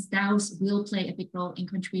governance, DAOs will play a big role in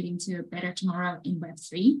contributing to a better tomorrow in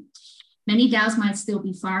Web3. Many DAOs might still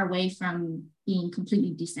be far away from being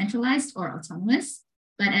completely decentralized or autonomous,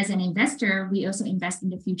 but as an investor, we also invest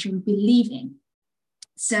in the future we believe in.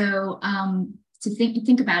 So to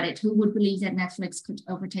think about it, who would believe that Netflix could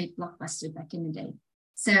overtake Blockbuster back in the day?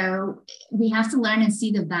 So we have to learn and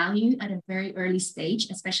see the value at a very early stage,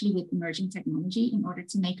 especially with emerging technology, in order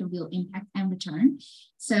to make a real impact and return.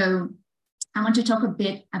 So I want to talk a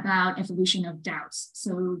bit about evolution of DAOs.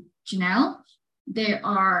 So Janelle, there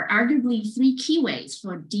are arguably 3 key ways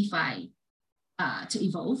for DeFi to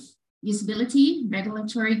evolve: usability,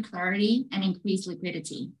 regulatory clarity, and increased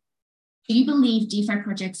liquidity. Do you believe DeFi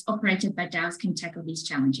projects operated by DAOs can tackle these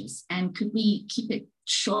challenges? And could we keep it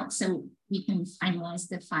short so we can finalize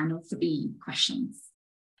the final 3 questions?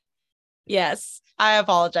 Yes, I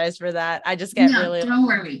apologize for that. I just get really don't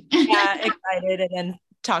worry. excited and then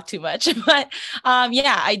talk too much. But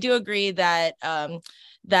yeah, I do agree that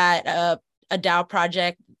that a DAO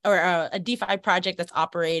project or a DeFi project that's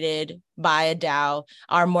operated by a DAO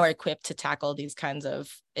are more equipped to tackle these kinds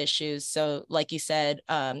of issues. So like you said,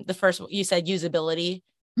 the first, you said usability,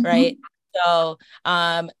 right? So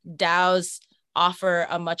DAOs offer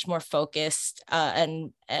a much more focused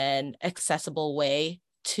and accessible way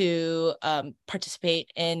to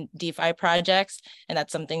participate in DeFi projects. And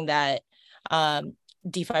that's something that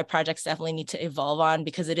DeFi projects definitely need to evolve on,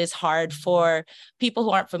 because it is hard for people who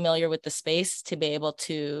aren't familiar with the space to be able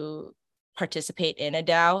to participate in a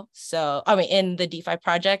DAO. So, I mean, in the DeFi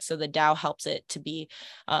project. So the DAO helps it to be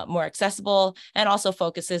more accessible and also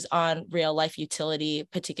focuses on real life utility,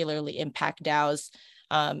 particularly impact DAOs.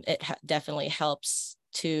 It definitely helps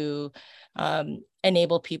to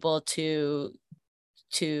enable people to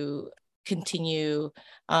continue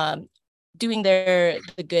doing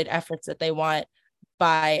the good efforts that they want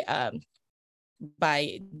by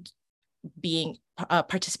being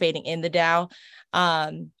participating in the DAO.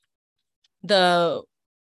 The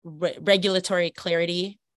regulatory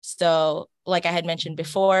clarity. So like I had mentioned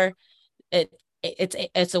before,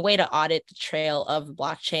 it's a way to audit the trail of the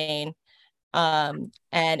blockchain. And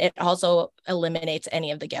it also eliminates any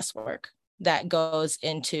of the guesswork that goes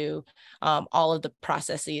into all of the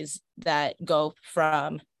processes that go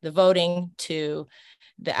from the voting to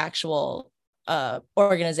the actual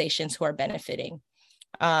organizations who are benefiting.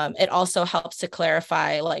 It also helps to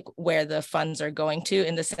clarify like where the funds are going to,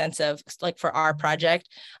 in the sense of like for our project,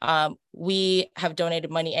 we have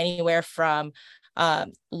donated money anywhere from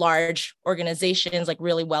large organizations, like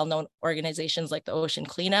really well-known organizations like the Ocean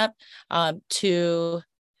Cleanup, to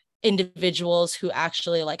individuals who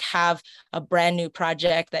actually like have a brand new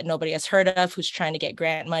project that nobody has heard of, who's trying to get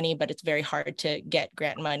grant money, but it's very hard to get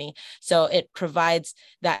grant money. So it provides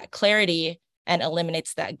that clarity and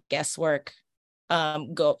eliminates that guesswork,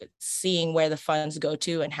 seeing where the funds go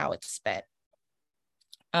to and how it's spent.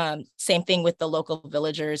 Same thing with the local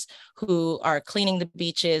villagers who are cleaning the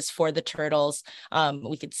beaches for the turtles.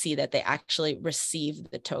 We could see that they actually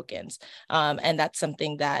receive the tokens. And that's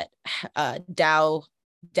something that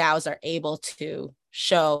DAOs are able to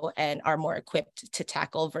show and are more equipped to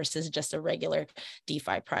tackle versus just a regular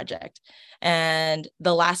DeFi project. And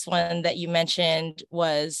the last one that you mentioned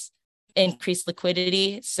was increased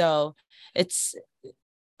liquidity. So it's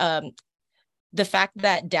the fact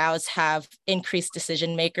that DAOs have increased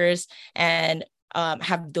decision makers and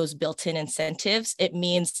have those built-in incentives, it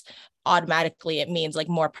means like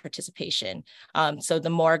more participation. So the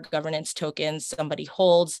more governance tokens somebody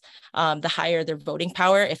holds, the higher their voting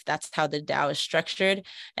power, if that's how the DAO is structured.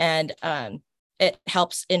 And it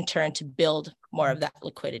helps in turn to build more of that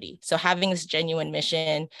liquidity. So having this genuine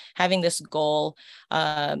mission, having this goal,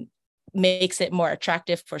 makes it more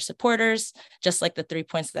attractive for supporters, just like the 3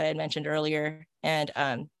 points that I had mentioned earlier. And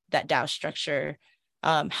that DAO structure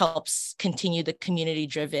helps continue the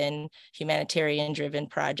community-driven, humanitarian-driven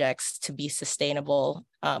projects to be sustainable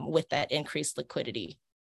with that increased liquidity.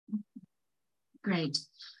 Great.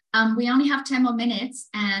 We only have 10 more minutes,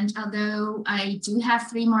 and although I do have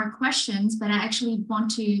 3 more questions, but I actually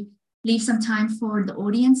want to leave some time for the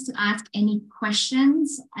audience to ask any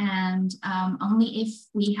questions, and only if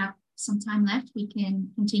we have some time left, we can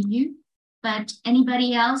continue. But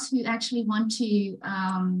anybody else who actually want to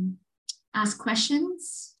ask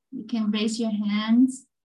questions, you can raise your hands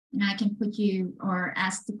and I can put you or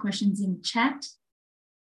ask the questions in chat.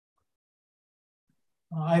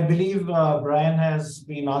 I believe Brian has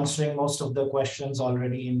been answering most of the questions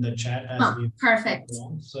already in the chat as we perfect.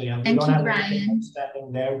 So yeah, we Thank don't you, have Brian. anything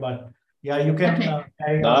outstanding there, but yeah, you can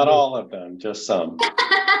carry on. Not all of them, just some.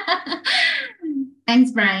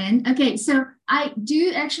 Thanks, Brian. Okay, so I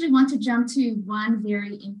do actually want to jump to one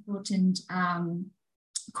very important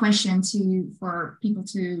question for people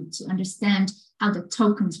to understand how the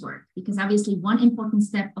tokens work, because obviously one important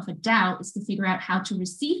step of a DAO is to figure out how to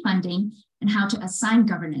receive funding and how to assign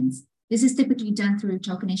governance. This is typically done through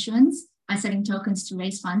token issuance by setting tokens to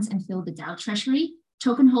raise funds and fill the DAO treasury.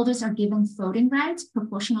 Token holders are given voting rights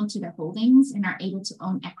proportional to their holdings and are able to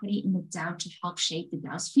own equity in the DAO to help shape the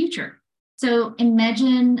DAO's future. So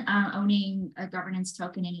imagine owning a governance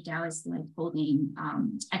token in a DAO is like holding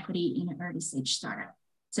equity in an early stage startup.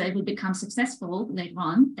 So if it becomes successful later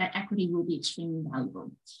on, that equity will be extremely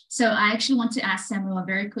valuable. So I actually want to ask Samuel a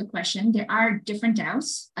very quick question. There are different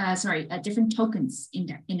DAOs, different tokens in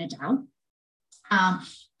a DAO.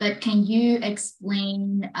 But can you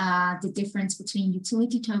explain the difference between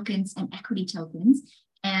utility tokens and equity tokens?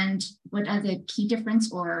 And what are the key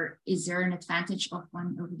difference, or is there an advantage of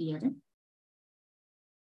one over the other?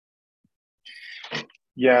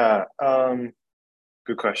 Yeah,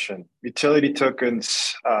 good question. Utility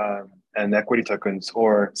tokens and equity tokens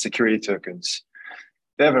or security tokens,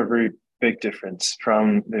 they have a very big difference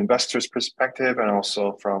from the investor's perspective and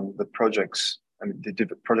also from the project's, the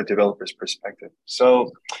product developer's perspective.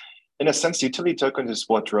 So in a sense, utility tokens is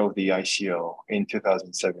what drove the ICO in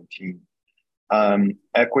 2017.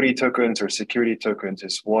 Equity tokens or security tokens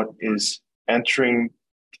is what is entering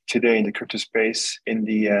today in the crypto space in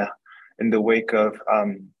the wake of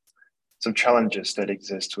some challenges that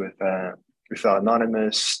exist with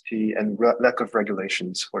anonymity and lack of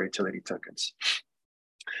regulations for utility tokens.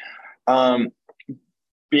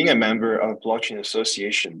 Being a member of blockchain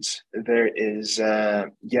associations, there is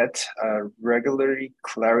yet regulatory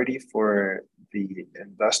clarity for the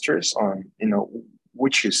investors on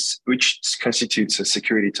which constitutes a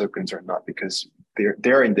security tokens or not, because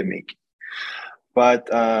they're in the making. But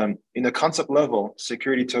in a concept level,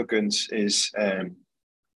 security tokens is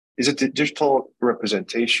a digital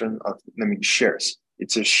representation of shares.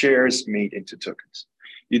 It's a shares made into tokens.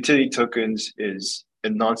 Utility tokens is a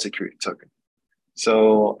non-security token.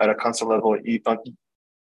 So at a concept level,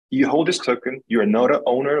 you hold this token, you're not an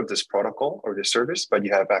owner of this protocol or this service, but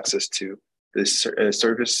you have access to this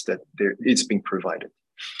service that it's being provided.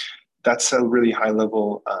 That's a really high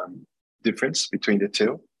level difference between the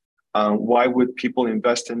two. Why would people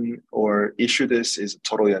invest in or issue this is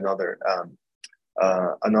totally another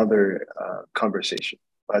conversation.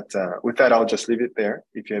 But with that, I'll just leave it there.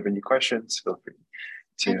 If you have any questions, feel free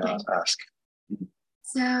to ask.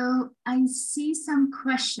 So I see some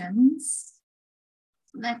questions.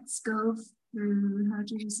 Let's go through how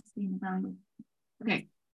to sustain value. Okay.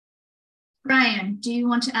 Brian, do you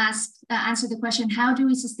want to answer the question, how do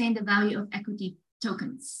we sustain the value of equity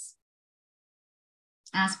tokens?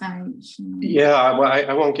 Asked by Yeah, well,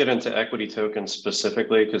 I won't get into equity tokens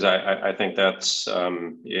specifically, because I think that's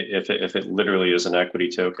if it literally is an equity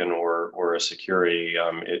token or a security,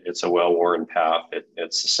 it's a well-worn path.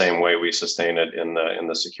 It's the same way we sustain it in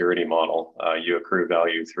the security model. You accrue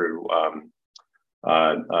value through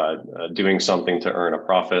doing something to earn a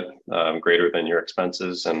profit greater than your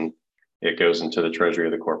expenses, and it goes into the treasury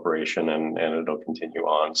of the corporation, and it'll continue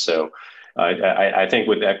on. So I think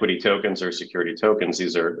with equity tokens or security tokens,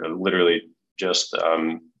 these are literally just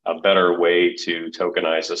a better way to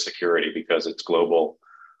tokenize a security, because it's global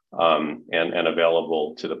and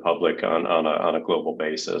available to the public on a global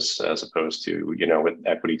basis, as opposed to, with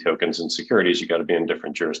equity tokens and securities, you got to be in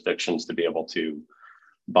different jurisdictions to be able to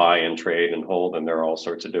buy and trade and hold, and there are all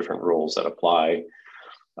sorts of different rules that apply.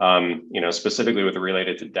 Specifically with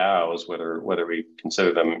related to DAOs, whether we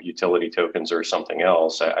consider them utility tokens or something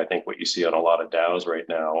else, I think what you see on a lot of DAOs right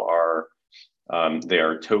now are they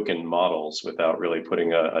are token models without really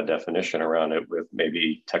putting a definition around it, with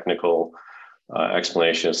maybe technical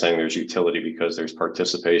explanation of saying there's utility because there's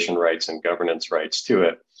participation rights and governance rights to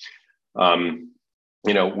it.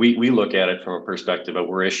 We look at it from a perspective of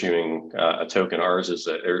we're issuing a token. Ours is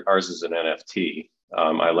an NFT.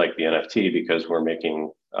 I like the NFT because we're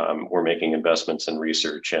making investments in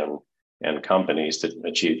research and companies to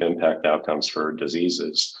achieve impact outcomes for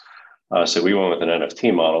diseases. So we went with an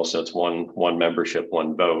NFT model. So it's one membership,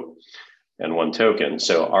 one vote, and one token.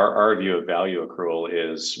 So our view of value accrual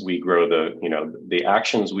is we grow the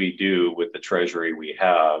actions we do with the treasury we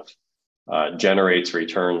have generates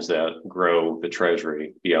returns that grow the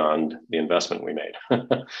treasury beyond the investment we made.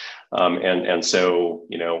 And so,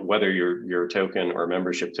 whether your token or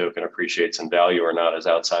membership token appreciates in value or not is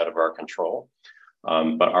outside of our control.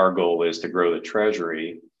 But our goal is to grow the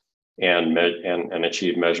treasury and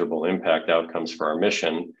achieve measurable impact outcomes for our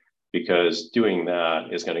mission, because doing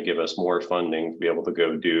that is going to give us more funding to be able to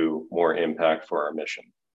go do more impact for our mission.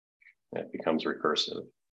 It becomes recursive.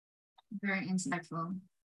 Very insightful.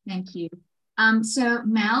 Thank you. So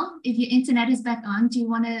Mel, if your internet is back on, do you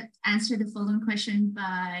want to answer the following question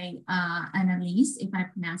by Annalise, if I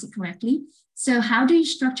pronounce it correctly? So how do you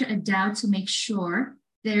structure a DAO to make sure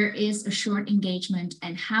there is assured engagement,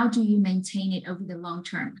 and how do you maintain it over the long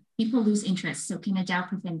term? People lose interest, so can a DAO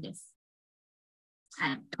prevent this?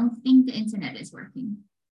 I don't think the internet is working.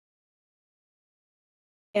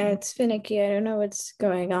 Yeah, it's finicky. I don't know what's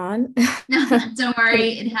going on. Don't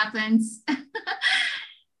worry, it happens.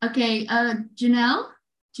 Okay, Janelle,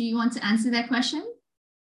 do you want to answer that question?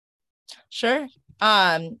 Sure.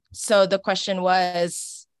 So the question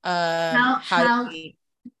was, how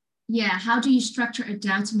do you structure a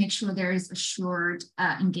DAO to make sure there is assured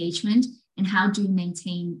engagement, and how do you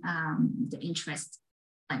maintain the interest?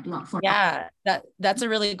 That's a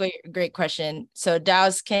really great question. So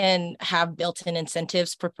DAOs can have built-in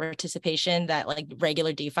incentives for participation that like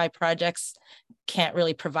regular DeFi projects can't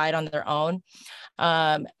really provide on their own.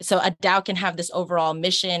 So a DAO can have this overall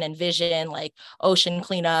mission and vision, like ocean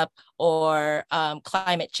cleanup or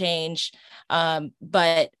climate change,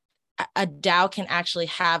 but a DAO can actually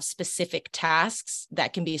have specific tasks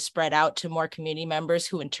that can be spread out to more community members,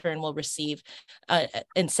 who in turn will receive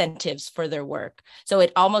incentives for their work. So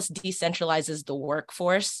it almost decentralizes the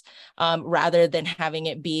workforce rather than having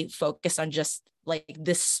it be focused on just like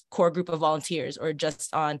this core group of volunteers or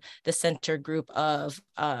just on the center group of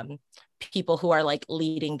people who are like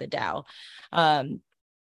leading the DAO.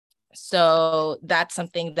 So that's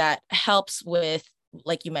something that helps with,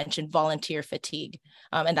 like you mentioned, volunteer fatigue.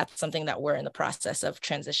 And that's something that we're in the process of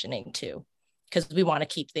transitioning to, because we want to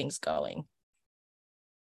keep things going.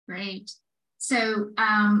 Great. So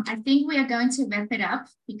I think we are going to wrap it up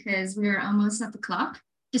because we are almost at the clock.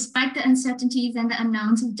 Despite the uncertainties and the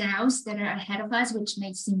unknowns of DAOs that are ahead of us, which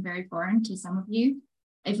may seem very foreign to some of you,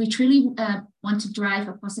 if we truly want to drive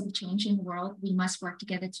a positive change in the world, we must work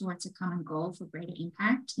together towards a common goal for greater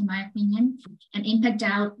impact, in my opinion. And Impact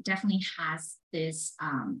DAO definitely has this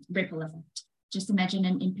ripple effect. Just imagine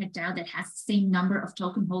an Impact DAO that has the same number of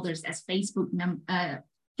token holders as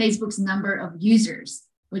Facebook's number of users,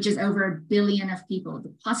 which is over 1 billion of people.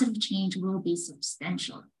 The positive change will be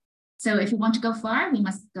substantial. So if we want to go far, we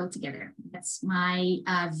must go together. That's my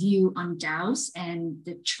view on DAOs and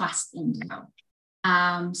the trust in DAO.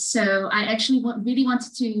 So I actually really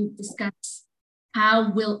wanted to discuss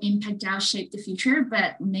how will Impact DAO shape the future,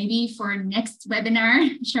 but maybe for next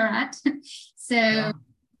webinar, Sharat. So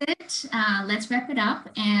let's wrap it up.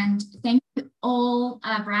 And thank you all,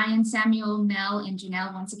 Brian, Samuel, Mel, and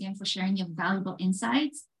Janelle, once again for sharing your valuable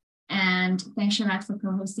insights. And thanks, Sharat, for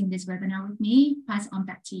co-hosting this webinar with me. Pass on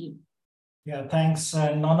back to you. Yeah, thanks.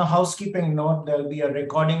 And on a housekeeping note, there'll be a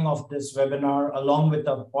recording of this webinar along with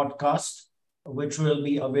a podcast, which will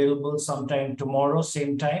be available sometime tomorrow,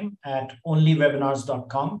 same time at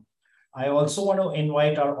onlywebinars.com. I also want to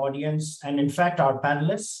invite our audience and in fact our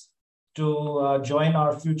panelists to join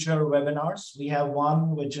our future webinars. We have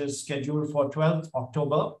one which is scheduled for 12th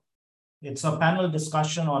October. It's a panel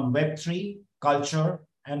discussion on Web3, culture,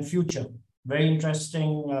 and future. Very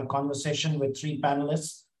interesting conversation with 3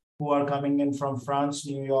 panelists who are coming in from France,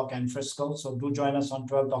 New York, and Frisco. So do join us on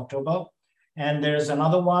 12th October. And there's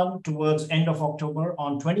another one towards end of October.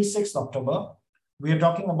 On 26th October, we are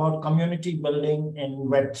talking about community building in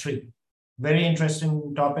Web3. Very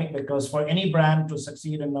interesting topic, because for any brand to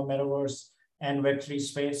succeed in the metaverse and Web3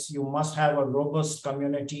 space, you must have a robust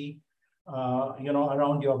community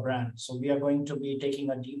around your brand. So we are going to be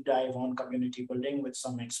taking a deep dive on community building with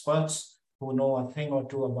some experts who know a thing or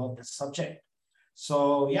two about this subject.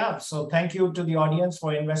 So yeah, so thank you to the audience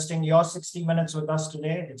for investing your 60 minutes with us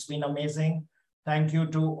today. It's been amazing. Thank you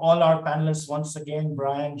to all our panelists once again,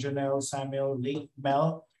 Brian, Janelle, Samuel, Lee,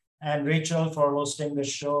 Mel, and Rachel for hosting the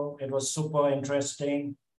show. It was super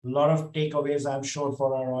interesting. A lot of takeaways, I'm sure,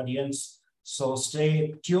 for our audience. So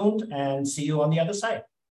stay tuned and see you on the other side.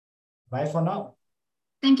 Bye for now.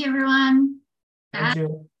 Thank you, everyone. Thank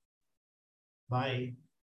you. Bye.